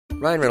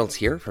Ryan Reynolds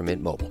here from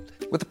Mint Mobile.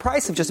 With the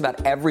price of just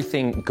about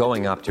everything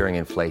going up during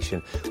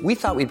inflation, we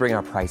thought we'd bring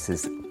our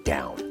prices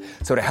down.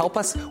 So to help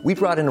us, we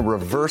brought in a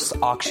reverse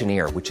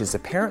auctioneer, which is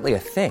apparently a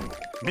thing.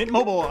 Mint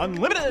Mobile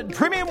Unlimited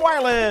Premium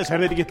Wireless. How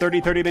to get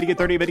 30, 30, bit to get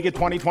 30, bit to get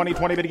 20, 20,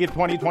 20, bit to get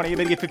 20, 20,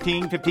 bit to get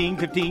 15, 15,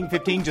 15,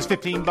 15, just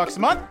 $15 a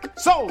month?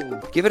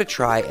 Sold! Give it a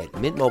try at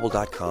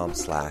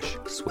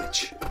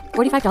mintmobile.com/switch.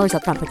 $45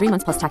 up front for 3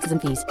 months plus taxes and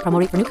fees. Promo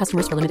rate for new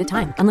customers for limited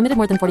time. Unlimited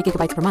more than 40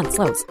 gigabytes per month.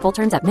 Slows full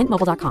terms at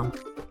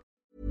mintmobile.com.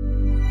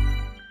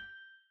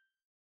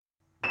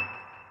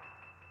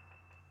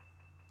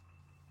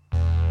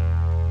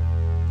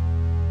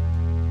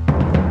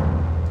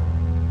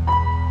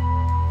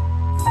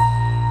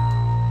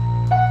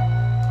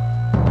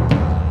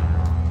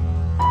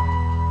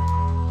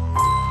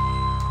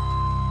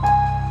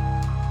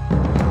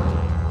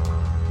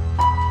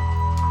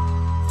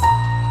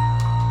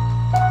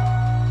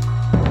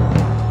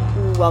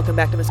 Welcome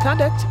back to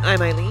Misconduct.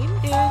 I'm Eileen,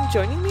 and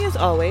joining me as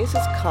always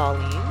is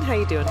Colleen. How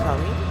you doing,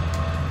 Colleen?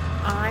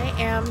 I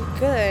am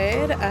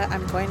good.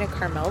 I'm going to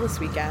Carmel this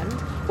weekend.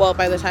 Well,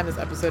 by the time this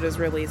episode is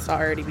released, I'll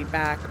already be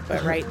back.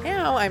 But right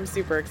now, I'm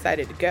super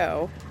excited to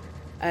go.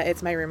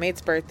 It's my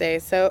roommate's birthday,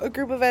 so a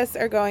group of us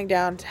are going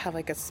down to have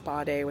like a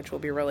spa day, which will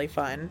be really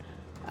fun.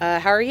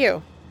 How are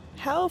you?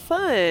 How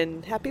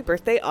fun. Happy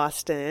birthday,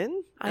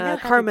 Austin. I know,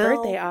 Carmel. happy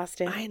birthday,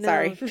 Austin. I know.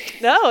 Sorry.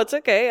 No, it's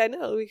okay. I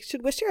know. We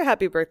should wish her a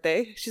happy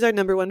birthday. She's our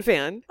number one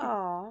fan.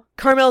 Aw.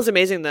 Carmel's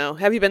amazing, though.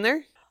 Have you been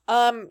there?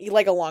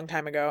 Like a long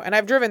time ago. And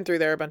I've driven through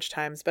there a bunch of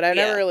times, but I've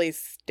Yeah. never really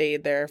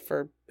stayed there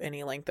for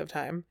any length of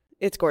time.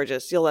 It's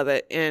gorgeous. You'll love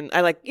it. And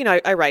I like,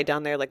 I ride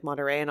down there like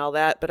Monterey and all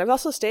that, but I've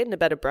also stayed in a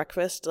bed and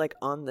breakfast like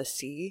on the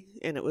sea,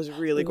 and it was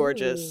really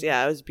gorgeous. Ooh.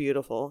 Yeah, it was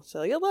beautiful.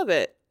 So you'll love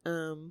it.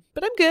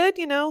 But I'm good,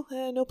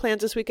 no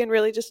plans this weekend,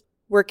 really just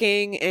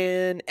working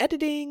and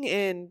editing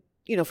and,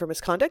 for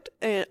Misconduct,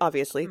 and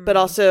obviously, but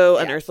also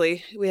yeah.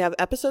 Unearthly. We have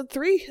episode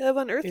 3 of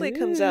Unearthly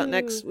comes out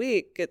next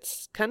week.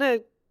 It's kind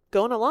of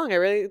going along.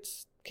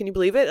 Can you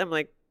believe it? I'm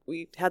like,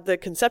 we had the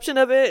conception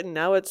of it, and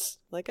now it's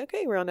like,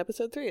 okay, we're on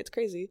episode 3. It's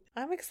crazy.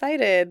 I'm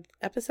excited.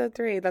 Episode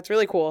 3. That's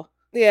really cool.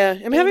 Yeah,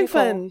 I'm having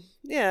Nicole. fun.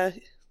 Yeah.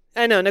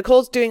 I know.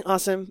 Nicole's doing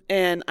awesome,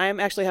 and I'm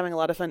actually having a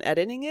lot of fun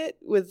editing it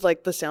with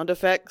like the sound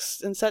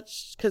effects and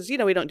such, because,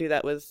 we don't do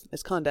that with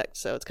Misconduct,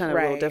 so it's kind of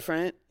a little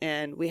different.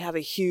 And we have a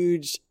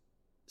huge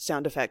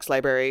sound effects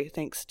library,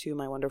 thanks to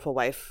my wonderful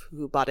wife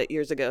who bought it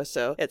years ago,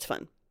 so it's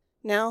fun.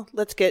 Now,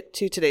 let's get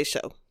to today's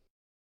show.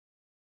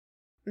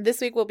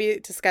 This week we'll be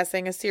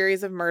discussing a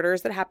series of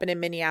murders that happened in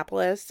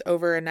Minneapolis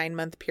over a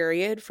 9-month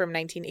period from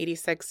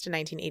 1986 to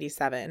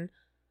 1987.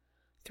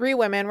 3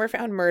 women were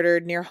found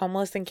murdered near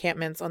homeless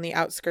encampments on the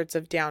outskirts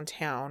of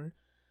downtown,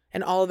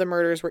 and all of the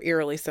murders were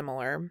eerily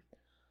similar.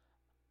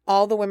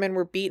 All the women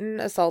were beaten,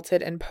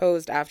 assaulted, and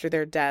posed after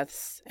their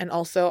deaths, and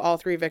also all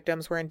 3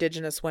 victims were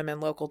Indigenous women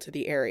local to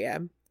the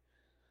area.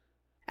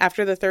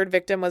 After the 3rd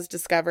victim was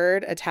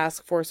discovered, a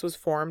task force was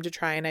formed to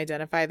try and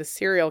identify the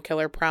serial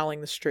killer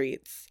prowling the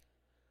streets.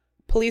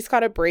 Police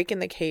caught a break in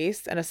the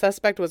case, and a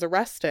suspect was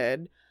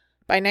arrested.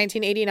 By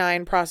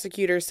 1989,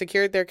 prosecutors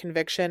secured their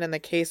conviction, and the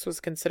case was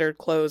considered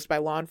closed by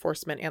law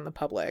enforcement and the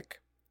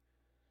public.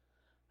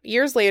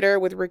 Years later,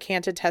 with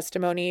recanted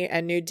testimony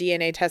and new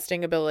DNA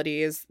testing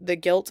abilities, the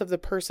guilt of the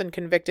person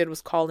convicted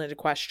was called into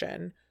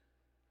question.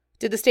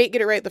 Did the state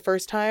get it right the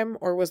first time,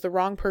 or was the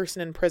wrong person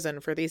in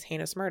prison for these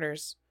heinous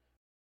murders?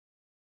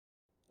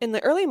 In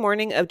the early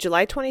morning of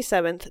July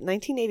 27th,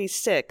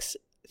 1986,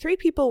 3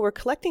 people were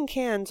collecting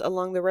cans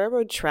along the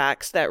railroad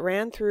tracks that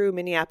ran through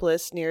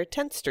Minneapolis near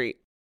 10th Street.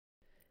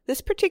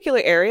 This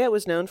particular area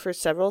was known for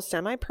several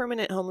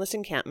semi-permanent homeless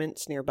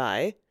encampments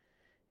nearby.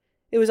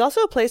 It was also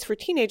a place for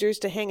teenagers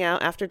to hang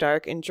out after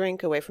dark and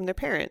drink away from their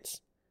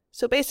parents.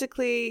 So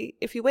basically,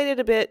 if you waited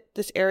a bit,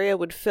 this area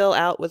would fill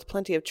out with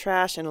plenty of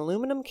trash and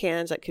aluminum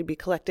cans that could be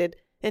collected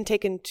and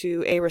taken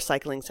to a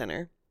recycling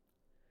center.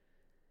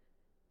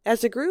 As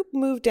the group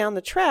moved down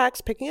the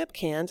tracks, picking up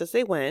cans as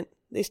they went,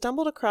 they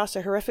stumbled across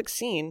a horrific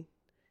scene.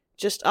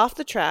 Just off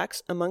the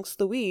tracks, amongst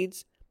the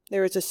weeds,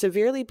 there was a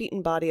severely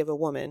beaten body of a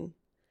woman.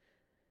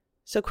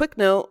 So quick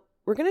note,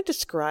 we're going to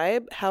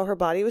describe how her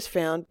body was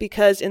found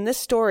because in this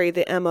story,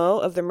 the MO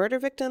of the murder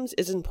victims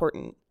is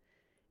important.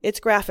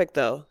 It's graphic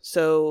though,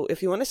 so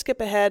if you want to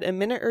skip ahead a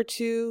minute or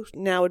two,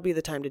 now would be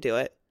the time to do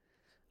it.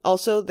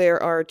 Also,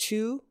 there are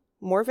 2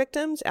 more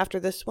victims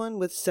after this one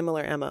with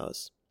similar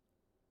MOs.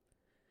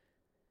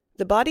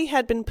 The body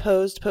had been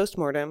posed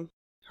post-mortem.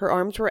 Her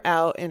arms were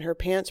out and her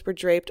pants were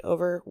draped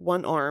over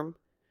one arm.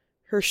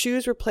 Her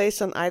shoes were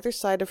placed on either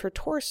side of her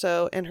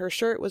torso and her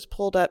shirt was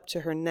pulled up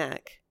to her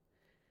neck.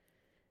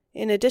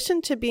 In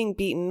addition to being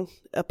beaten,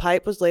 a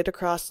pipe was laid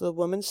across the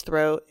woman's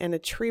throat and a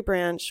tree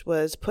branch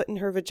was put in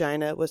her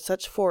vagina with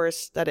such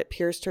force that it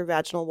pierced her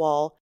vaginal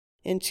wall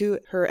into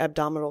her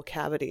abdominal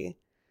cavity.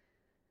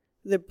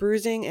 The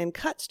bruising and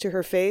cuts to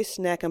her face,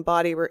 neck, and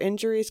body were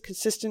injuries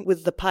consistent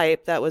with the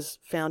pipe that was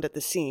found at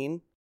the scene.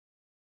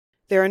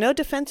 There are no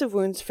defensive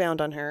wounds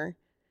found on her.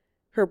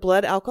 Her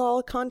blood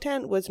alcohol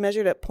content was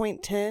measured at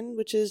 0.10,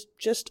 which is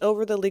just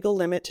over the legal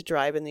limit to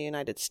drive in the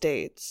United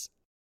States.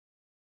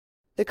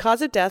 The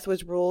cause of death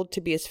was ruled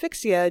to be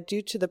asphyxia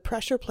due to the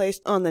pressure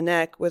placed on the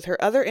neck, with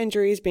her other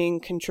injuries being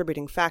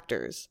contributing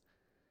factors.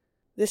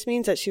 This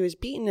means that she was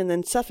beaten and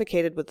then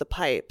suffocated with the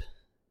pipe.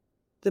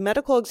 The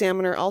medical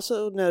examiner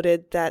also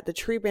noted that the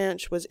tree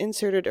branch was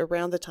inserted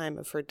around the time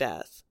of her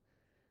death.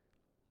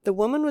 The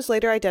woman was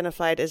later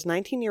identified as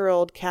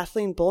 19-year-old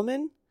Kathleen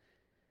Bullman.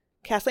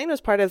 Kathleen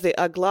was part of the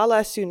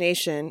Oglala Sioux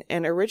Nation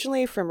and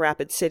originally from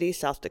Rapid City,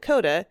 South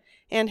Dakota,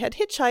 and had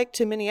hitchhiked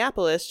to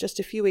Minneapolis just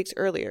a few weeks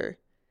earlier.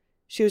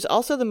 She was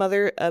also the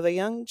mother of a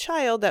young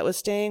child that was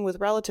staying with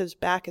relatives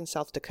back in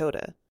South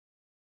Dakota.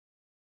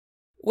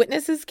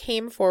 Witnesses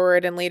came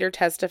forward and later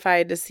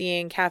testified to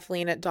seeing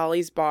Kathleen at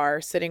Dolly's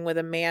bar, sitting with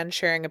a man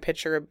sharing a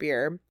pitcher of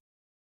beer.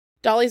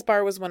 Dolly's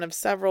bar was one of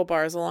several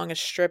bars along a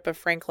strip of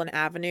Franklin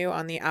Avenue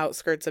on the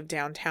outskirts of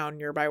downtown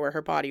nearby where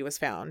her body was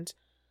found.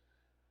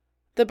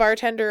 The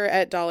bartender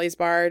at Dolly's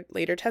bar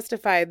later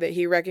testified that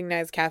he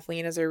recognized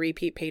Kathleen as a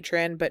repeat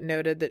patron, but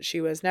noted that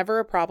she was never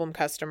a problem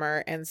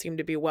customer and seemed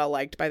to be well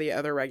liked by the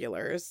other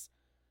regulars.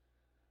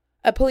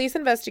 A police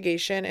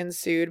investigation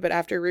ensued, but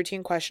after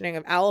routine questioning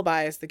of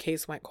alibis, the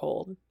case went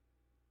cold.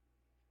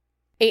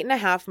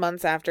 8.5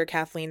 months after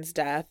Kathleen's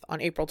death, on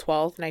April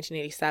 12,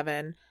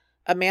 1987,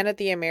 a man at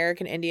the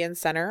American Indian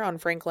Center on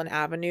Franklin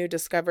Avenue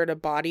discovered a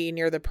body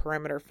near the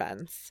perimeter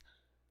fence.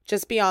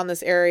 Just beyond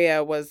this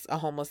area was a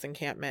homeless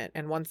encampment,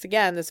 and once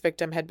again, this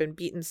victim had been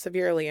beaten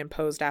severely and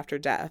posed after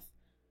death.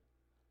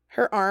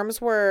 Her arms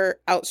were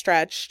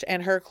outstretched,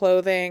 and her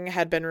clothing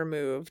had been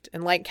removed,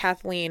 and like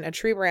Kathleen, a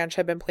tree branch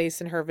had been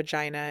placed in her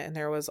vagina, and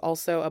there was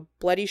also a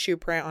bloody shoe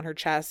print on her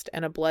chest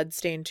and a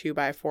blood-stained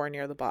 2x4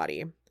 near the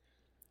body.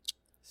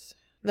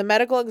 The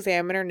medical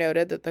examiner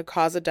noted that the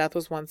cause of death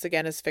was once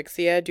again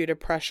asphyxia due to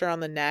pressure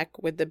on the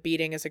neck, with the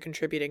beating as a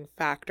contributing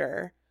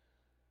factor.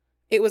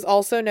 It was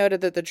also noted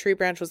that the tree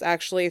branch was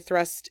actually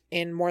thrust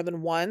in more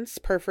than once,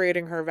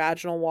 perforating her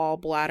vaginal wall,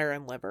 bladder,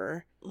 and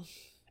liver.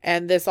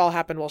 And this all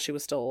happened while she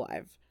was still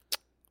alive.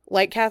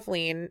 Like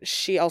Kathleen,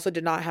 she also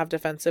did not have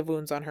defensive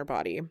wounds on her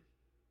body.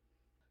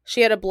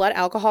 She had a blood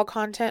alcohol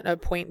content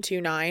of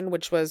 0.29,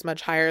 which was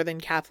much higher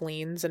than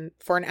Kathleen's, and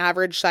for an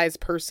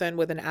average-sized person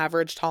with an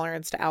average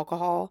tolerance to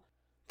alcohol,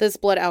 this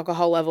blood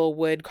alcohol level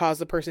would cause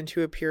the person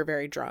to appear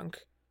very drunk.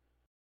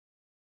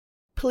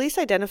 Police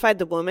identified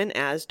the woman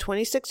as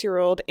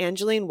 26-year-old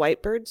Angeline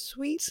Whitebird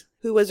Sweet,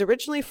 who was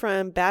originally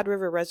from Bad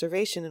River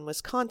Reservation in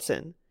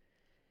Wisconsin.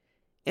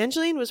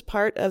 Angeline was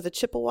part of the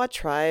Chippewa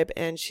tribe,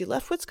 and she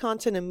left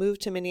Wisconsin and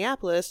moved to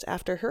Minneapolis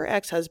after her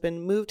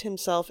ex-husband moved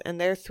himself and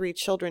their 3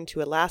 children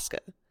to Alaska.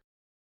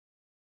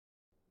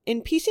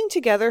 In piecing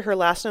together her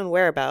last known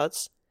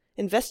whereabouts,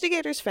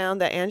 investigators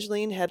found that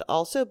Angeline had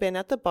also been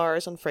at the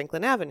bars on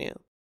Franklin Avenue.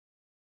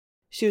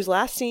 She was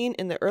last seen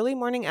in the early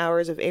morning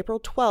hours of April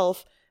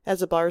 12th as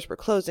the bars were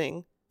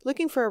closing,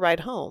 looking for a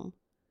ride home.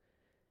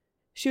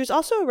 She was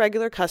also a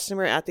regular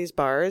customer at these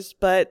bars,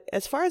 but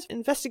as far as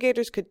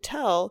investigators could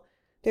tell,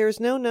 there was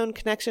no known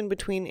connection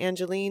between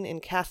Angeline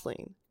and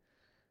Kathleen.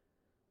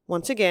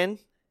 Once again,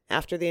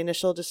 after the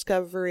initial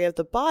discovery of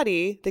the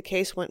body, the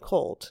case went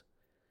cold.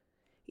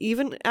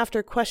 Even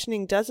after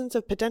questioning dozens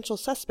of potential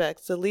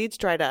suspects, the leads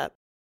dried up.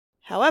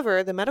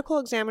 However, the medical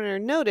examiner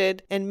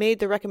noted and made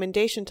the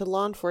recommendation to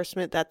law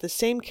enforcement that the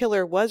same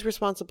killer was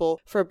responsible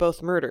for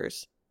both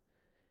murders.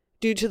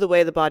 Due to the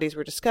way the bodies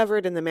were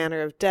discovered and the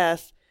manner of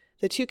death,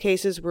 the 2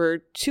 cases were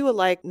too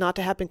alike not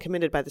to have been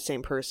committed by the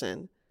same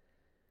person.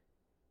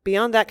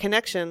 Beyond that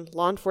connection,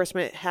 law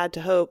enforcement had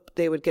to hope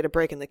they would get a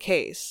break in the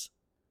case.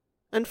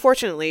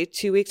 Unfortunately,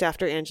 2 weeks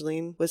after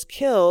Angeline was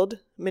killed,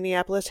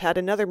 Minneapolis had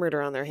another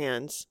murder on their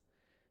hands.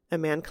 A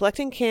man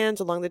collecting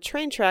cans along the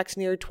train tracks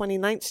near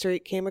 29th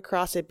Street came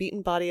across a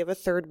beaten body of a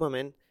 3rd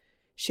woman.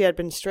 She had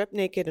been stripped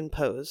naked and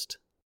posed.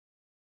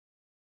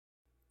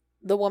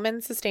 The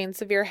woman sustained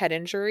severe head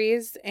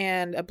injuries,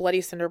 and a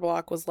bloody cinder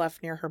block was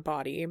left near her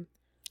body.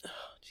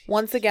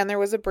 Once again, there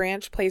was a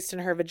branch placed in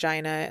her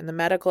vagina, and the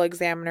medical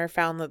examiner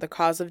found that the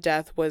cause of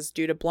death was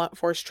due to blunt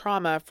force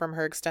trauma from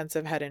her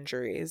extensive head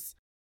injuries.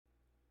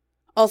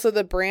 Also,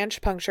 the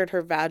branch punctured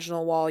her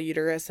vaginal wall,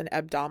 uterus, and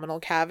abdominal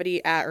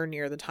cavity at or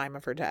near the time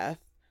of her death.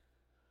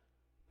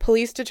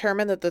 Police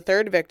determined that the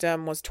 3rd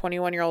victim was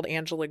 21-year-old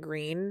Angela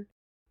Green,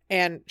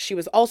 and she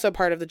was also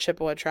part of the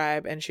Chippewa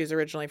tribe, and she's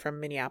originally from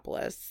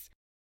Minneapolis.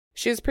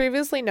 She was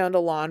previously known to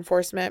law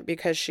enforcement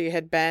because she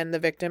had been the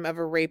victim of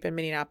a rape in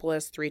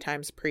Minneapolis 3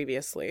 times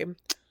previously.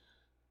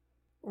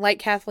 Like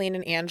Kathleen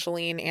and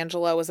Angeline,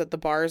 Angela was at the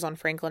bars on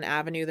Franklin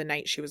Avenue the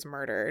night she was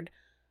murdered.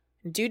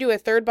 Due to a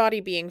 3rd body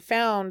being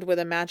found with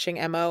a matching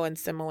MO and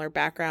similar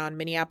background,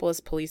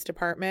 Minneapolis Police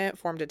Department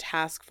formed a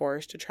task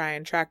force to try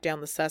and track down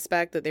the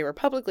suspect that they were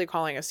publicly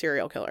calling a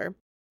serial killer.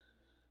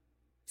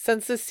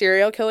 Since the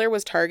serial killer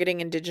was targeting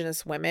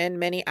Indigenous women,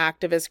 many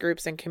activist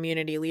groups and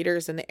community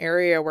leaders in the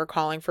area were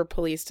calling for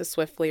police to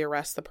swiftly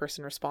arrest the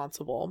person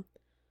responsible.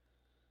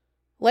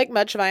 Like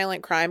much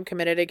violent crime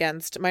committed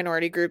against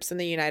minority groups in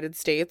the United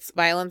States,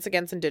 violence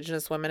against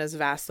Indigenous women is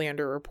vastly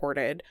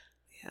underreported.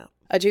 Yeah.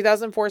 A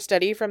 2004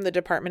 study from the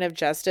Department of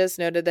Justice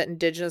noted that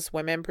Indigenous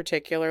women,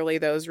 particularly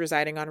those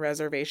residing on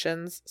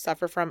reservations,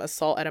 suffer from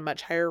assault at a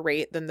much higher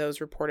rate than those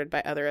reported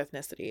by other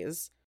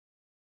ethnicities.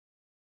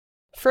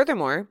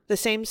 Furthermore, the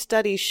same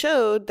study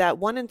showed that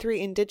 1 in 3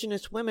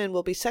 Indigenous women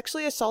will be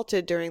sexually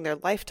assaulted during their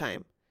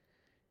lifetime.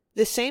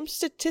 The same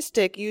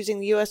statistic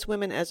using U.S.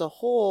 women as a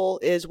whole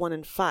is 1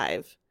 in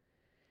 5.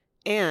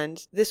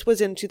 And this was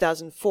in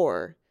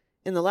 2004.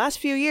 In the last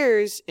few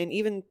years, and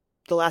even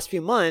the last few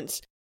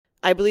months,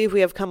 I believe we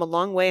have come a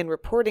long way in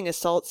reporting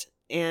assaults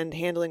and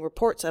handling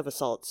reports of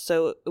assaults,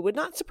 so it would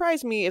not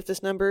surprise me if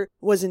this number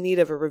was in need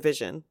of a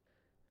revision.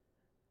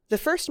 The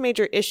first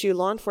major issue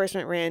law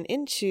enforcement ran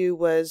into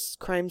was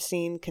crime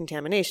scene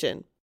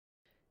contamination.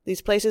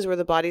 These places where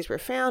the bodies were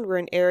found were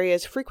in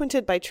areas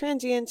frequented by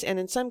transients, and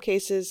in some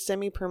cases,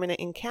 semi-permanent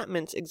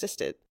encampments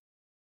existed.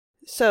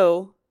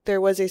 So, there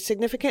was a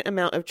significant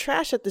amount of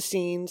trash at the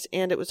scenes,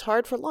 and it was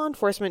hard for law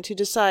enforcement to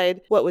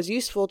decide what was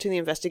useful to the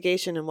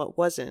investigation and what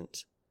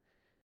wasn't.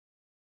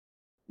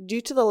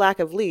 Due to the lack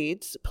of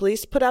leads,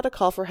 police put out a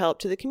call for help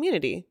to the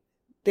community.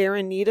 They are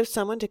in need of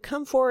someone to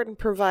come forward and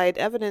provide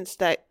evidence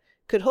that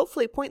could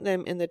hopefully point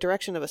them in the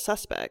direction of a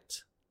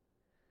suspect.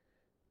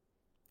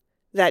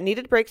 That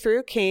needed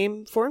breakthrough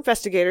came for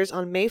investigators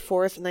on May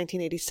 4th,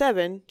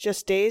 1987,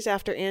 just days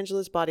after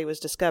Angela's body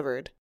was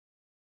discovered.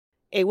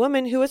 A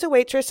woman who was a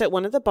waitress at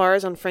one of the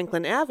bars on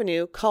Franklin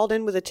Avenue called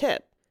in with a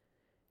tip.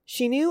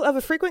 She knew of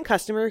a frequent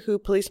customer who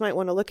police might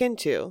want to look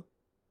into.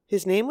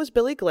 His name was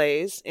Billy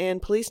Glaze, and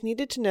police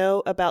needed to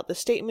know about the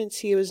statements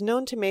he was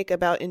known to make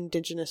about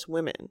Indigenous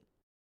women.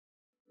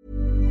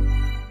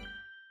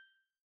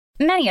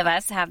 Many of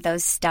us have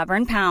those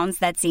stubborn pounds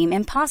that seem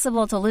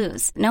impossible to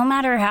lose, no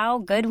matter how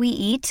good we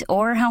eat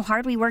or how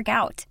hard we work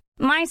out.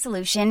 My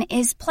solution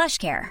is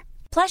PlushCare.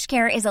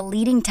 PlushCare is a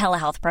leading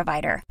telehealth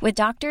provider with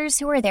doctors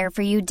who are there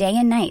for you day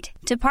and night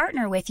to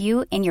partner with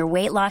you in your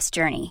weight loss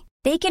journey.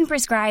 They can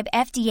prescribe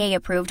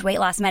FDA-approved weight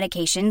loss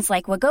medications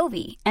like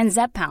Wegovy and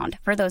Zepbound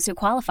for those who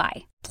qualify.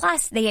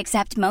 Plus, they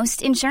accept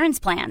most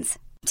insurance plans.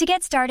 To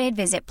get started,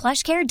 visit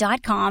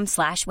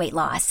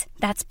plushcare.com/weightloss.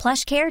 That's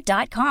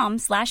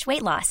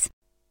plushcare.com/weightloss.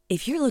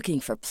 If you're looking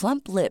for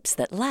plump lips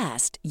that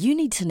last, you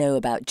need to know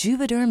about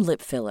Juvederm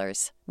lip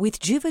fillers. With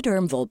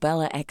Juvederm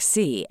Volbella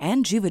XC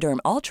and Juvederm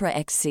Ultra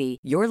XC,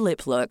 your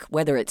lip look,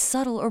 whether it's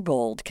subtle or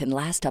bold, can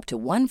last up to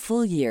 1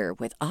 full year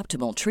with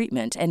optimal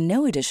treatment and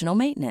no additional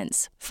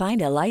maintenance.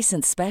 Find a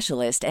licensed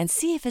specialist and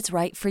see if it's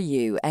right for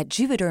you at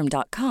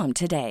Juvederm.com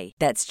today.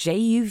 That's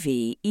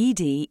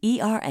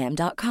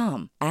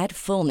JUVEDERM.com. Add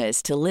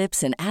fullness to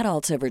lips in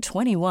adults over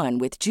 21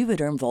 with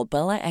Juvederm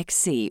Volbella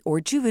XC or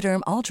Juvederm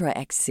Ultra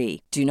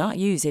XC. Do not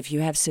use if you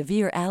have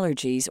severe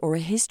allergies or a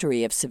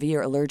history of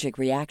severe allergic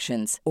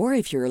reactions, or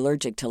if you're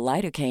allergic to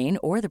lidocaine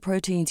or the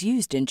proteins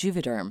used in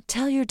Juvederm.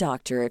 Tell your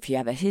doctor if you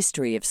have a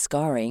history of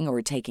scarring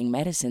or taking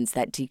medicines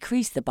that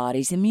decrease the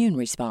body's immune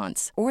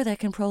response or that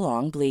can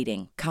prolong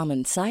bleeding.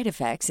 Common side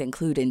effects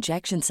include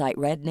injection site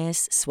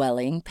redness,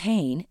 swelling,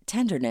 pain,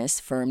 tenderness,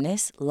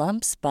 firmness,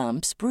 lumps,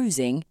 bumps,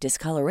 bruising,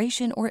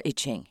 discoloration, or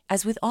itching.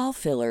 As with all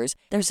fillers,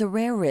 there's a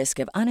rare risk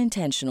of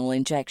unintentional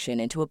injection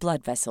into a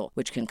blood vessel,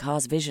 which can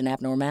cause vision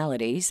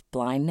abnormalities,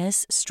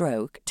 blindness,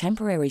 stroke,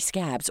 temporary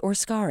scabs, or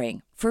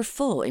scarring. For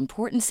full,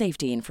 important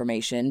safety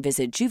information,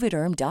 visit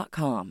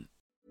Juvederm.com.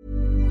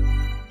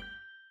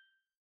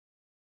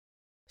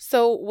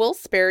 So we'll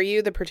spare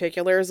you the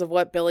particulars of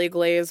what Billy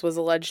Glaze was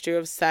alleged to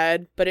have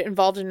said, but it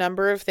involved a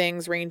number of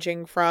things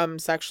ranging from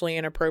sexually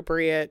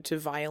inappropriate to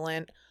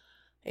violent.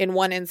 In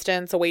one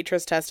instance, a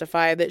waitress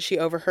testified that she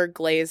overheard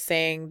Glaze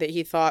saying that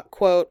he thought,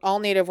 quote, "all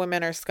Native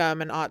women are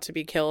scum and ought to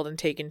be killed and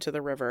taken to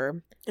the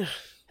river."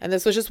 And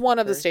this was just one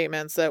of the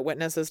statements that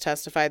witnesses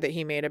testified that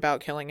he made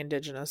about killing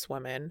Indigenous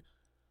women.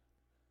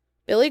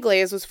 Billy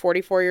Glaze was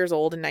 44 years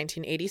old in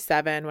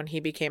 1987 when he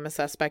became a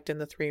suspect in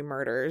the 3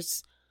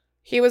 murders.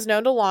 He was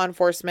known to law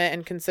enforcement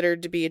and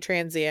considered to be a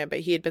transient, but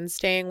he had been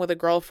staying with a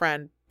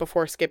girlfriend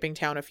before skipping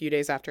town a few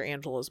days after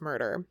Angela's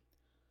murder.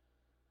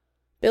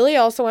 Billy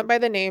also went by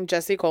the name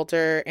Jesse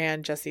Coulter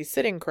and Jesse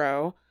Sitting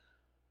Crow.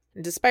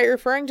 Despite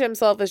referring to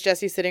himself as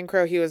Jesse Sitting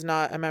Crow, he was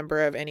not a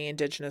member of any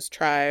Indigenous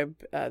tribe.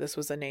 This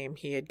was a name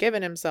he had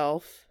given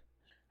himself.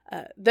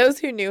 Those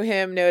who knew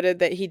him noted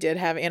that he did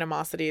have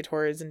animosity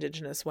towards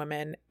Indigenous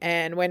women,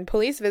 and when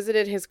police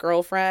visited his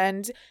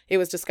girlfriend, it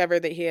was discovered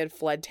that he had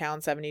fled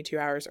town 72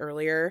 hours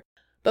earlier.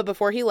 But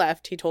before he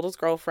left, he told his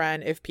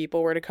girlfriend, "If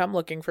people were to come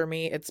looking for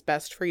me, it's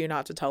best for you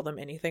not to tell them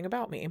anything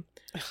about me."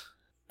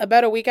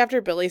 About a week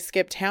after Billy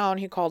skipped town,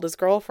 he called his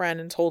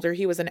girlfriend and told her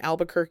he was in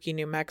Albuquerque,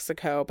 New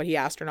Mexico, but he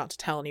asked her not to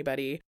tell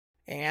anybody.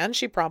 And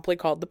she promptly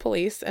called the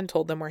police and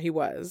told them where he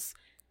was.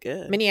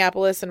 Good.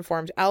 Minneapolis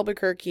informed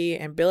Albuquerque,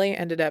 and Billy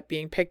ended up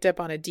being picked up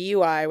on a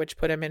DUI, which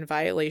put him in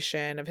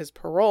violation of his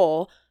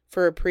parole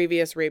for a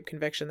previous rape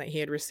conviction that he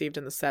had received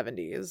in the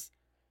 70s.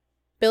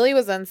 Billy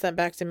was then sent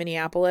back to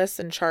Minneapolis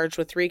and charged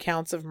with 3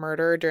 counts of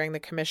murder during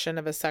the commission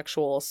of a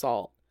sexual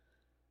assault.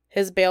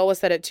 His bail was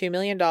set at $2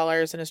 million,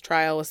 and his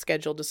trial was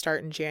scheduled to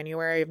start in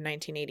January of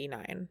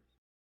 1989.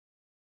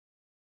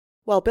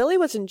 While Billy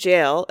was in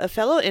jail, a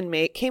fellow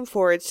inmate came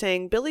forward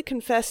saying Billy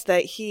confessed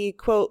that he,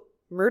 quote,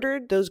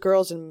 murdered those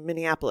girls in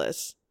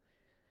Minneapolis.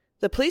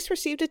 The police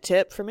received a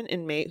tip from an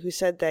inmate who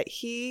said that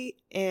he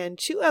and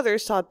 2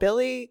 others saw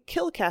Billy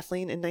kill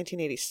Kathleen in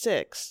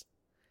 1986.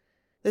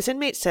 This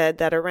inmate said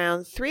that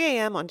around 3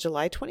 a.m. on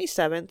July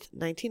 27th,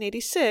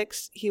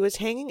 1986, he was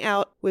hanging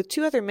out with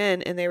 2 other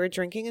men and they were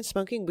drinking and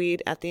smoking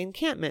weed at the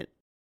encampment.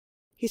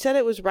 He said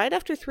it was right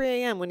after 3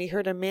 a.m. when he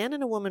heard a man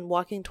and a woman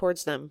walking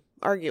towards them,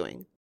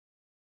 arguing.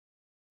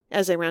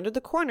 As they rounded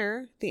the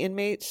corner, the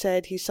inmate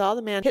said he saw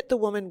the man hit the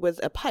woman with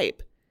a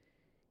pipe.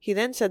 He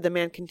then said the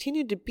man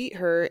continued to beat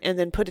her and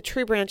then put a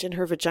tree branch in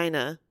her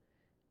vagina.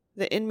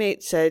 The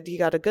inmate said he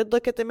got a good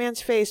look at the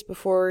man's face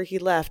before he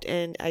left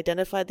and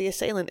identified the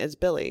assailant as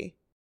Billy.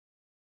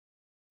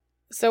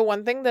 So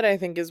one thing that I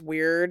think is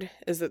weird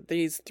is that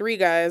these 3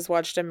 guys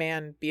watched a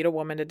man beat a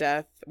woman to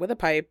death with a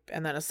pipe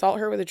and then assault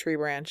her with a tree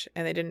branch,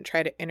 and they didn't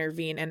try to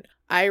intervene. And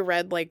I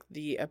read like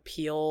the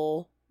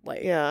appeal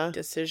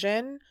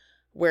decision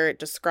where it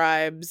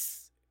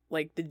describes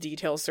like the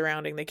details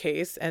surrounding the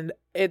case, and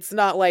it's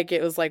not like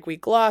it was like we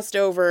glossed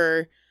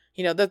over,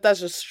 you know, that's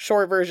just a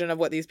short version of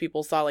what these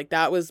people saw. Like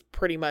that was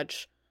pretty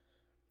much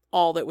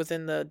all that was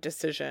in the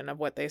decision of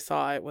what they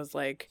saw. It was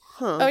like,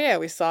 oh yeah,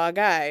 we saw a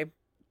guy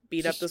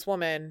beat up this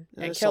woman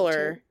and kill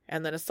her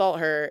and then assault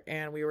her,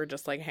 and we were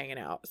just like hanging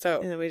out.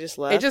 So and then we just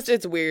left.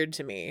 It's weird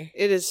to me.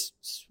 It is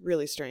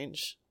really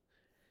strange.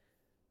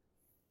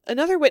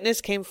 Another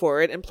witness came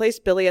forward and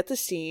placed Billy at the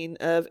scene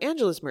of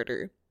Angela's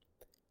murder.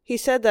 He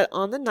said that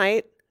on the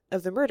night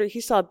of the murder, he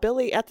saw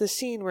Billy at the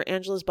scene where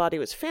Angela's body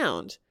was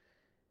found.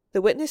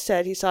 The witness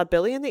said he saw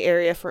Billy in the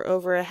area for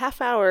over a half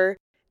hour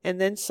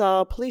and then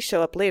saw police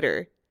show up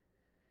later.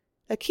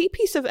 A key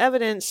piece of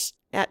evidence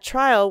at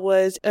trial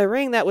was a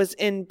ring that was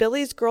in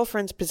Billy's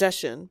girlfriend's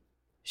possession.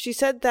 She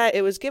said that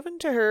it was given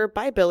to her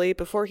by Billy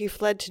before he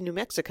fled to New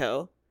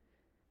Mexico.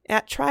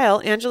 At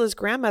trial, Angela's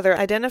grandmother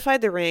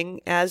identified the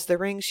ring as the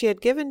ring she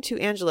had given to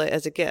Angela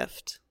as a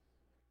gift.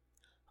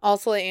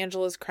 Also at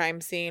Angela's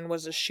crime scene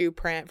was a shoe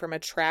print from a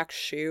Trax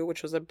shoe,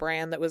 which was a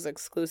brand that was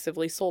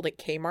exclusively sold at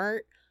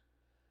Kmart.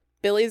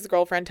 Billy's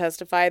girlfriend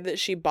testified that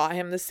she bought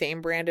him the same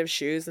brand of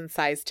shoes in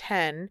size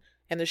 10,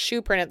 and the shoe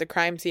print at the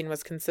crime scene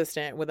was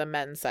consistent with a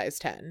men's size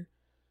 10.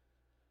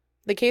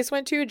 The case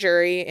went to a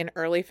jury in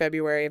early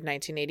February of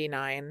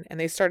 1989, and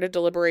they started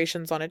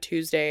deliberations on a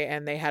Tuesday,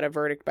 and they had a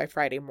verdict by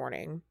Friday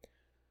morning.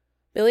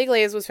 Billy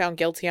Glaze was found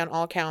guilty on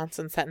all counts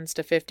and sentenced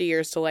to 50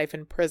 years to life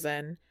in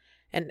prison,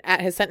 and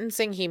at his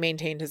sentencing, he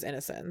maintained his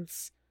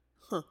innocence.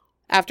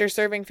 After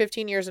serving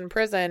 15 years in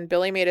prison,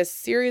 Billy made a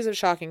series of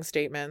shocking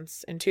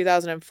statements. In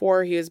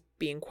 2004, he was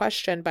being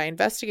questioned by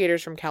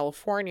investigators from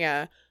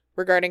California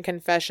regarding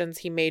confessions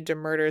he made to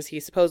murders he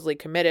supposedly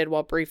committed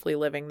while briefly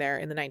living there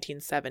in the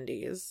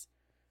 1970s.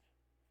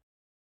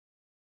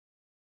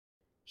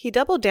 He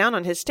doubled down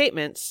on his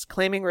statements,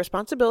 claiming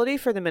responsibility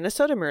for the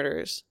Minnesota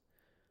murders.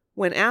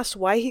 When asked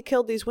why he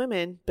killed these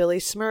women, Billy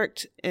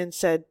smirked and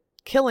said,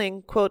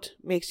 killing, quote,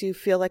 makes you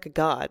feel like a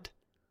god.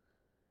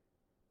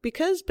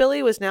 Because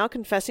Billy was now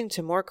confessing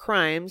to more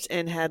crimes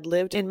and had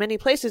lived in many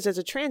places as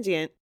a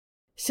transient,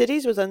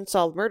 cities with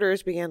unsolved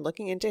murders began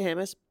looking into him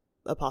as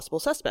a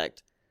possible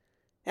suspect.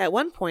 At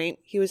one point,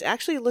 he was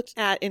actually looked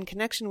at in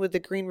connection with the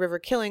Green River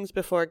killings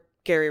before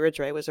Gary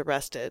Ridgway was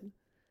arrested.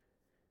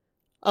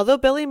 Although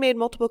Billy made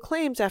multiple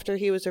claims after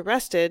he was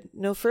arrested,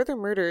 no further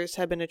murders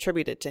have been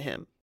attributed to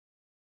him.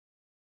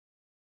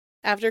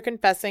 After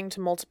confessing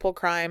to multiple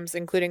crimes,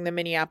 including the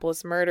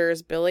Minneapolis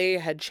murders, Billy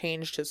had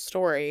changed his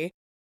story.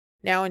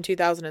 Now in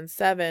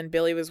 2007,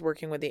 Billy was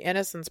working with the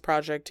Innocence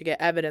Project to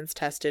get evidence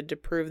tested to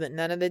prove that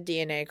none of the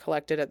DNA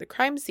collected at the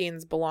crime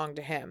scenes belonged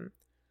to him.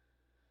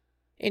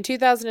 In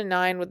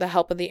 2009, with the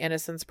help of the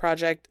Innocence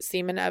Project,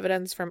 semen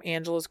evidence from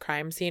Angela's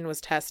crime scene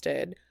was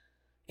tested.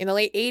 In the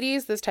late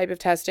 80s, this type of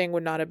testing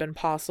would not have been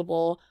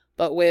possible,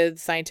 but with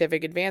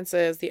scientific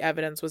advances, the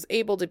evidence was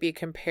able to be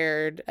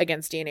compared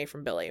against DNA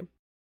from Billy.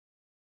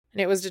 And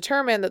it was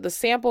determined that the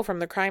sample from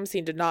the crime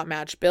scene did not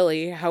match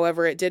Billy.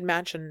 However, it did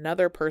match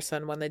another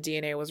person when the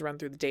DNA was run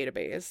through the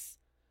database.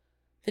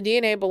 The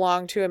DNA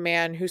belonged to a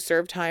man who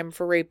served time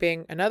for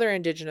raping another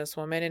Indigenous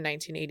woman in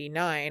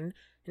 1989,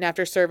 and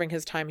after serving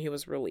his time, he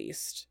was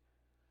released.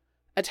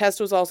 A test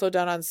was also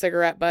done on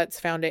cigarette butts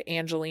found at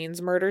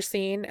Angeline's murder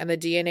scene, and the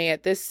DNA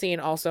at this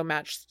scene also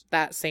matched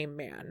that same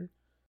man.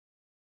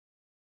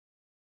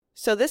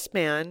 So this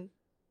man,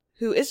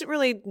 who isn't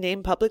really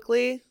named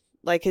publicly,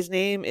 like his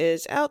name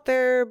is out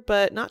there,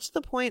 but not to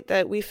the point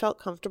that we felt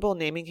comfortable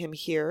naming him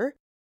here,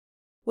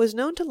 was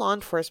known to law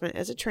enforcement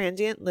as a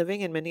transient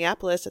living in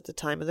Minneapolis at the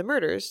time of the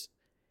murders.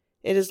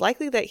 It is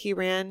likely that he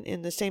ran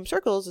in the same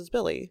circles as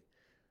Billy.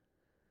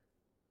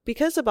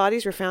 Because the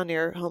bodies were found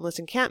near homeless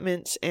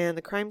encampments and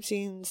the crime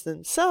scenes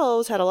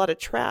themselves had a lot of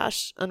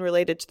trash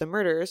unrelated to the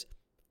murders,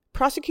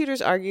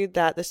 prosecutors argued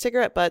that the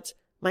cigarette butts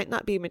might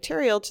not be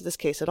material to this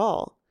case at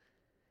all.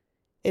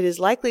 It is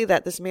likely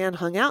that this man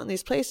hung out in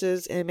these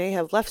places and may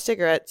have left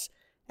cigarettes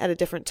at a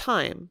different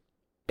time.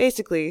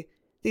 Basically,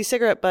 these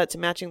cigarette butts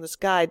matching this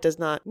guy does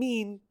not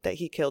mean that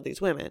he killed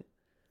these women.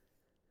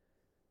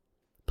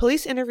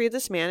 Police interviewed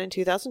this man in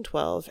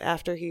 2012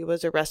 after he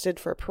was arrested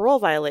for a parole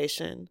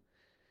violation.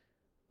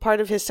 Part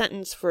of his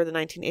sentence for the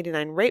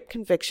 1989 rape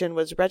conviction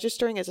was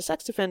registering as a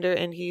sex offender,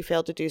 and he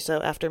failed to do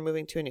so after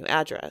moving to a new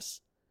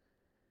address.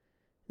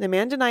 The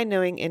man denied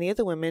knowing any of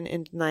the women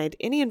and denied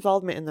any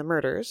involvement in the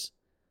murders.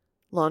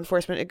 Law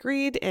enforcement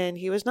agreed, and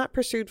he was not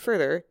pursued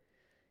further.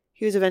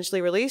 He was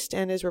eventually released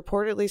and is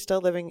reportedly still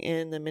living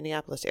in the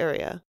Minneapolis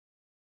area.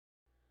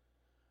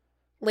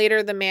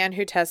 Later, the man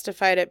who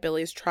testified at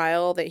Billy's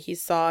trial that he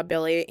saw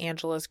Billy at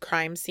Angela's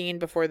crime scene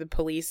before the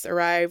police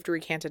arrived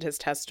recanted his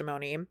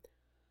testimony.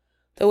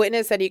 The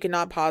witness said he could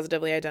not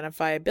positively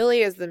identify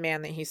Billy as the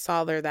man that he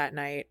saw there that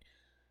night.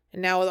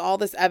 And now with all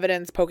this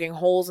evidence poking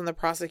holes in the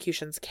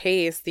prosecution's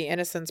case, the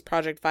Innocence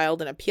Project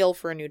filed an appeal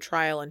for a new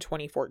trial in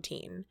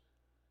 2014.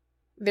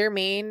 Their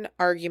main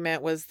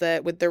argument was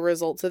that with the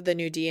results of the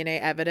new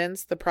DNA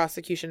evidence, the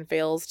prosecution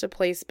fails to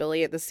place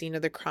Billy at the scene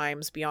of the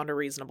crimes beyond a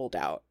reasonable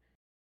doubt.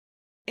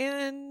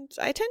 And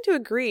I tend to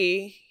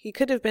agree. He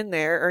could have been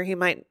there, or he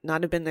might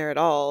not have been there at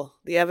all.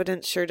 The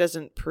evidence sure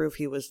doesn't prove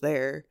he was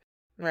there.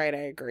 Right, I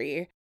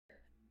agree.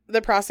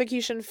 The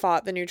prosecution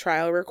fought the new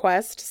trial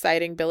request,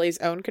 citing Billy's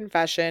own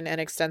confession and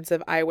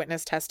extensive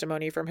eyewitness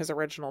testimony from his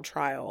original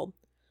trial.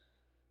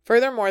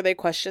 Furthermore, they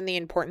questioned the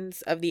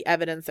importance of the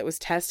evidence that was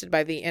tested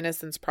by the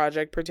Innocence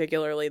Project,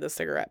 particularly the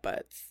cigarette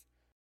butts.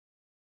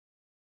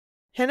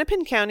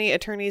 Hennepin County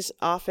Attorney's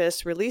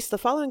Office released the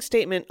following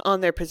statement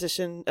on their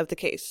position of the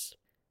case.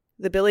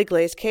 The Billy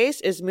Glaze case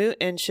is moot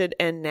and should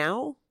end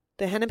now.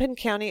 The Hennepin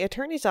County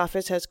Attorney's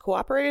Office has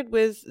cooperated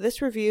with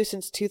this review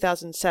since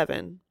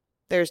 2007.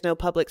 There is no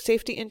public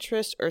safety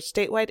interest or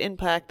statewide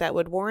impact that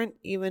would warrant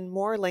even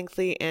more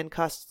lengthy and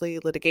costly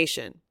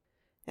litigation.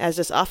 As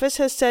this office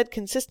has said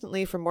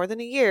consistently for more than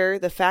a year,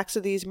 the facts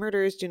of these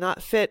murders do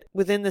not fit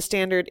within the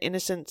standard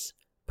Innocence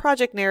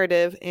Project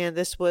narrative, and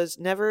this was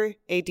never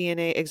a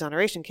DNA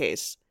exoneration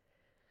case.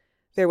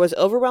 There was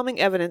overwhelming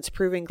evidence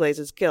proving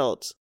Glaze's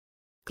guilt.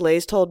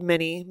 Glaze told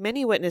many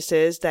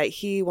witnesses that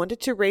he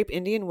wanted to rape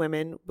Indian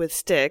women with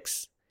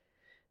sticks.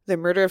 The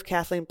murder of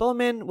Kathleen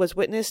Bowman was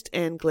witnessed,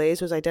 and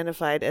Glaze was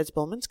identified as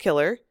Bowman's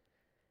killer.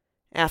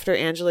 After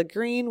Angela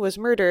Green was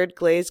murdered,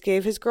 Glaze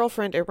gave his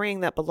girlfriend a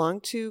ring that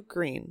belonged to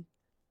Green.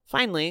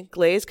 Finally,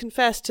 Glaze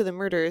confessed to the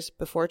murders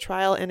before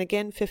trial and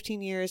again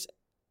 15 years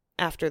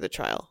after the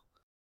trial.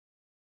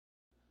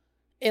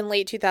 In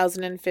late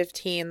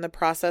 2015, the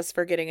process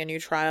for getting a new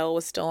trial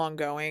was still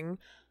ongoing.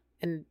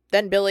 And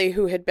then Billy,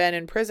 who had been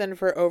in prison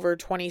for over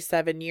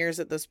 27 years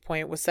at this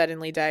point, was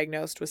suddenly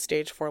diagnosed with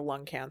stage 4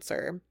 lung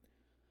cancer.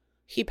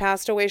 He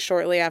passed away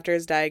shortly after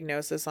his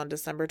diagnosis on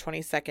December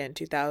 22,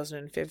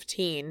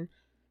 2015,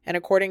 and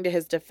according to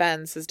his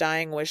defense, his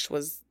dying wish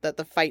was that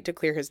the fight to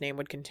clear his name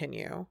would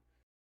continue.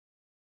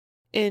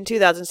 In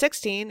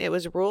 2016, it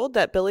was ruled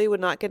that Billy would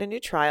not get a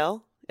new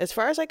trial. As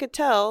far as I could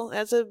tell,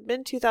 as of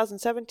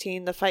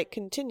mid-2017, the fight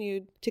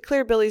continued to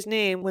clear Billy's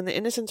name when the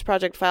Innocence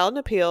Project filed an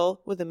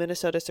appeal with the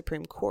Minnesota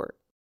Supreme Court.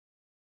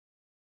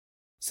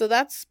 So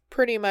that's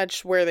pretty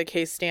much where the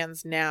case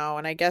stands now,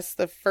 and I guess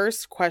the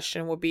first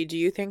question would be, do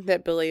you think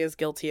that Billy is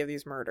guilty of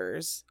these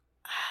murders?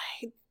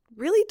 I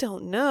really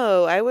don't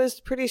know. I was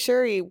pretty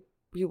sure he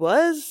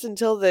was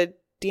until the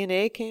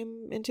DNA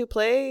came into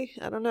play.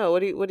 I don't know.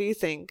 What do you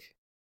think?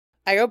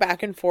 I go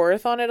back and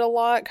forth on it a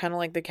lot, kind of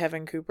like the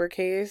Kevin Cooper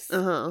case.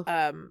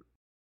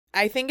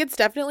 I think it's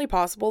definitely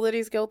possible that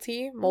he's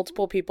guilty.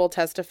 Multiple people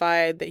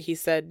testified that he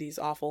said these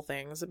awful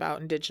things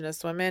about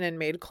Indigenous women and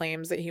made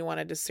claims that he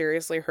wanted to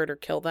seriously hurt or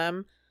kill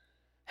them.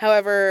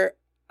 However,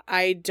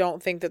 I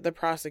don't think that the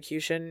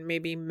prosecution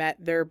maybe met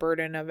their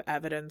burden of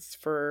evidence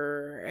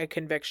for a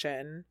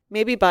conviction.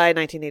 Maybe by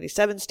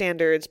 1987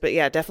 standards, but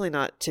yeah, definitely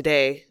not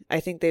today.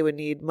 I think they would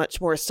need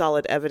much more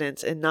solid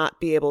evidence and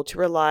not be able to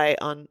rely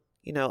on,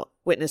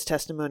 witness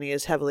testimony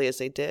as heavily as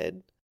they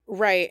did.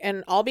 Right,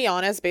 and I'll be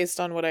honest, based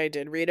on what I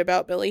did read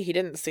about Billy, he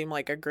didn't seem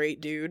like a great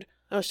dude.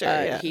 Oh, sure,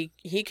 yeah.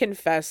 He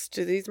confessed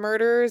to these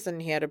murders,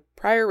 and he had a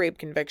prior rape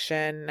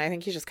conviction. I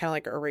think he's just kind of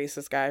like a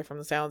racist guy from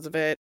the sounds of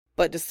it.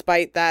 But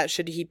despite that,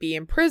 should he be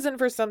in prison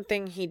for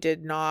something he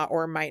did not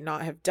or might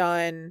not have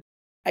done?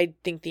 I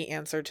think the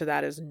answer to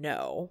that is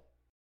no.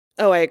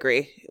 Oh, I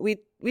agree.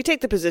 We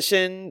take the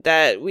position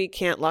that we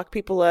can't lock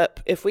people up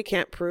if we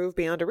can't prove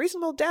beyond a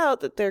reasonable doubt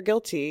that they're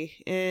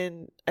guilty.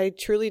 And I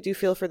truly do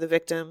feel for the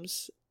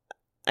victims.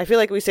 I feel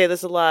like we say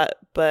this a lot,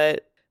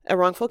 but a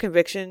wrongful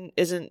conviction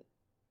isn't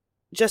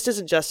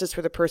justice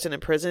for the person in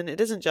prison. It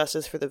isn't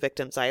justice for the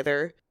victims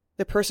either.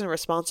 The person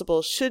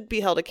responsible should be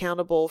held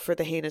accountable for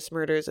the heinous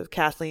murders of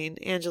Kathleen,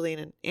 Angeline,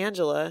 and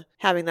Angela.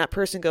 Having that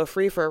person go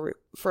free for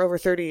over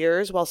 30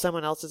 years while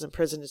someone else is in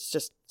prison,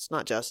 it's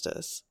not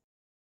justice.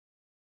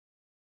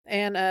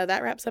 And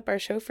that wraps up our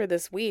show for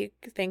this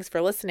week. Thanks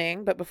for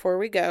listening. But before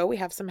we go, we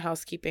have some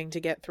housekeeping to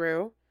get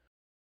through.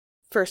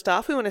 First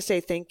off, we want to say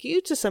thank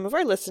you to some of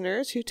our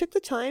listeners who took the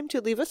time to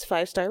leave us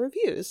 5-star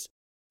reviews.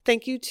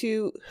 Thank you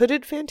to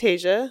Hooded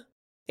Fantasia,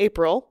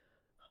 April,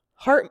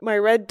 Heart My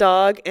Red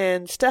Dog,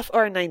 and Steph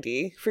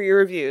R90 for your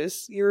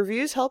reviews. Your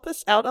reviews help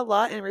us out a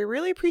lot, and we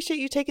really appreciate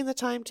you taking the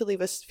time to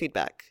leave us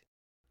feedback.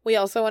 We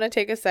also want to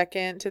take a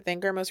second to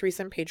thank our most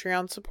recent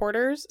Patreon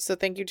supporters. So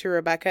thank you to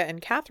Rebecca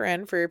and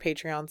Catherine for your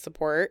Patreon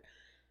support.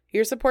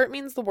 Your support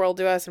means the world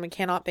to us, and we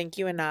cannot thank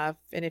you enough.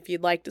 And if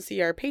you'd like to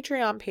see our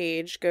Patreon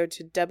page, go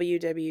to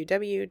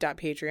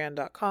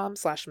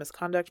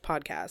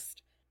www.patreon.com/misconductpodcast.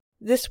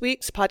 This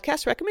week's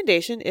podcast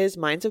recommendation is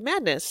Minds of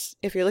Madness.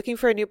 If you're looking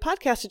for a new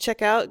podcast to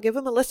check out, give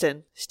them a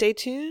listen. Stay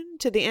tuned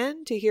to the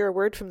end to hear a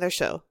word from their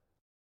show.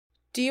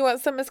 Do you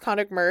want some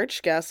Misconduct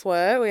merch? Guess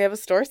what? We have a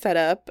store set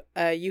up.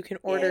 You can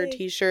order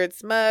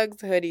t-shirts, mugs,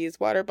 hoodies,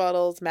 water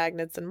bottles,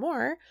 magnets, and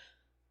more.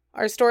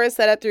 Our store is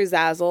set up through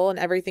Zazzle, and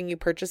everything you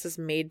purchase is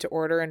made to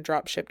order and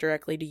drop shipped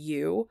directly to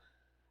you.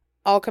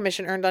 All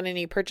commission earned on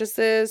any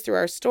purchases through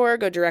our store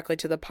go directly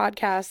to the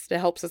podcast. It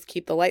helps us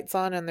keep the lights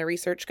on and the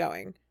research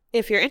going.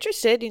 If you're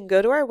interested, you can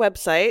go to our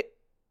website,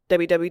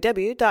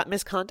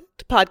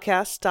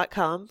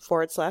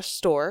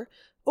 www.misconductpodcast.com/store,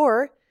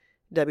 or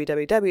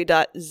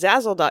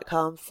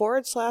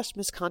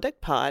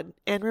www.zazzle.com/misconductpod.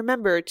 And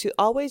remember to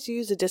always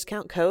use the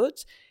discount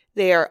codes.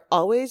 They are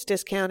always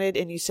discounted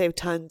and you save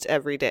tons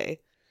every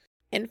day.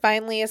 And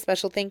finally, a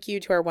special thank you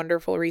to our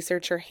wonderful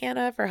researcher,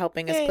 Hannah, for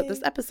helping us put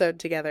this episode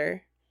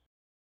together.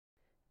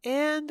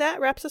 And that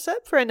wraps us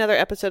up for another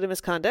episode of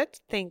Misconduct.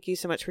 Thank you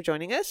so much for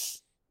joining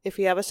us. If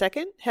you have a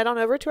second, head on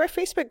over to our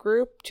Facebook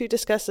group to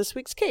discuss this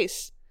week's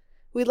case.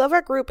 We love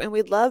our group and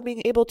we love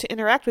being able to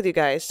interact with you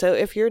guys, so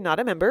if you're not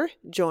a member,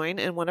 join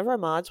and one of our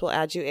mods will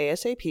add you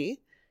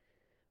ASAP.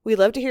 We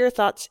love to hear your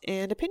thoughts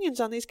and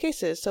opinions on these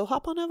cases, so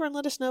hop on over and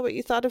let us know what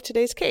you thought of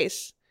today's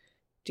case.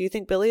 Do you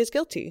think Billy is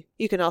guilty?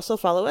 You can also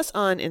follow us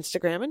on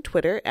Instagram and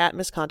Twitter at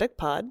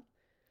MisconductPod.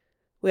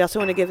 We also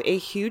want to give a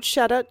huge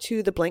shout out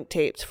to the Blank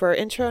Tapes for our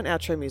intro and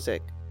outro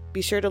music.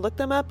 Be sure to look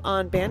them up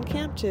on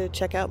Bandcamp to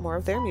check out more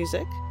of their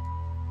music.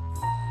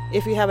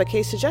 If you have a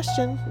case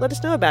suggestion, let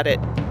us know about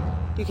it.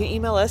 You can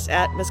email us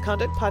at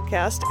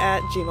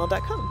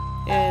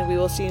misconductpodcast@gmail.com, and we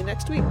will see you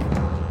next week.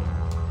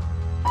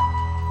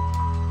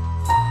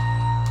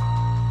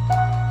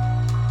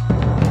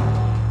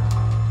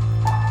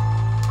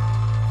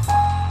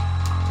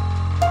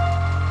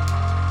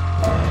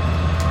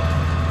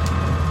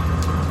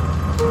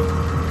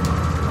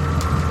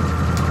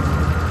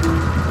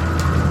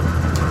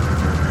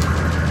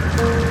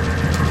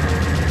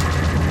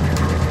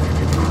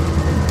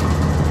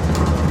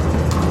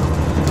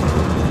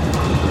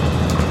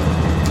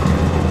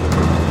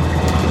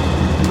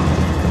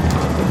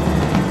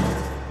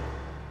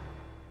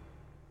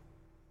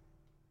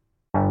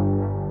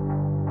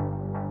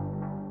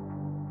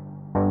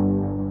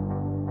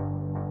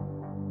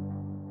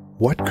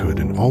 What could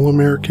an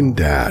all-American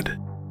dad,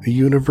 a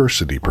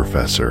university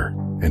professor,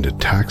 and a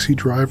taxi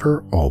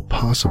driver all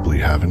possibly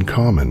have in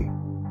common?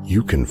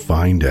 You can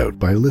find out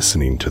by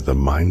listening to The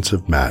Minds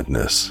of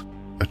Madness,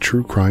 a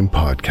true crime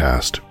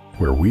podcast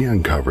where we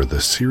uncover the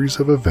series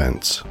of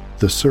events,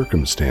 the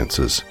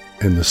circumstances,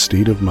 and the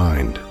state of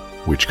mind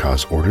which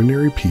cause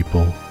ordinary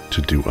people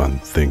to do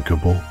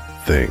unthinkable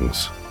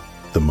things.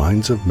 The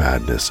Minds of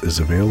Madness is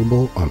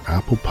available on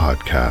Apple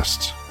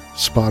Podcasts,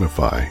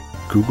 Spotify,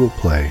 Google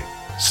Play,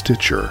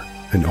 Stitcher,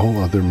 and all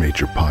other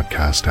major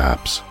podcast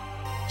apps.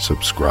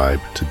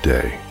 Subscribe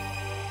today.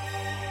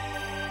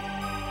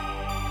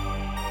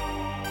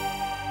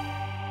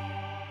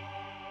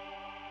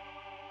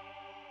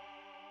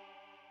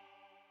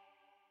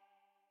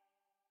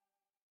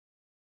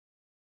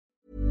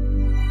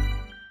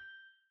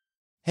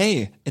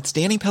 Hey, it's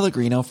Danny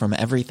Pellegrino from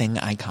Everything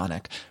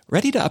Iconic.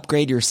 Ready to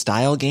upgrade your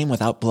style game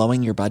without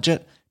blowing your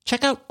budget?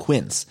 Check out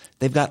Quince.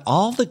 They've got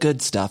all the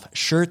good stuff,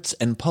 shirts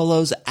and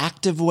polos,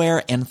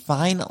 activewear, and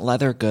fine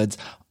leather goods,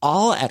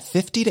 all at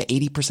 50 to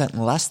 80%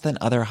 less than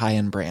other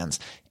high-end brands.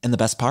 And the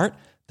best part?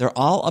 They're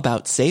all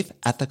about safe,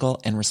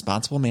 ethical, and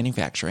responsible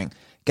manufacturing.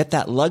 Get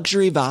that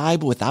luxury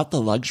vibe without the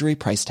luxury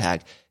price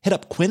tag. Hit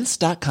up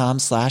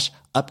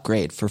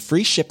quince.com/upgrade for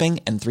free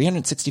shipping and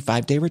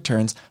 365-day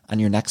returns on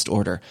your next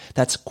order.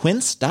 That's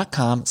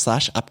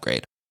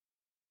quince.com/upgrade.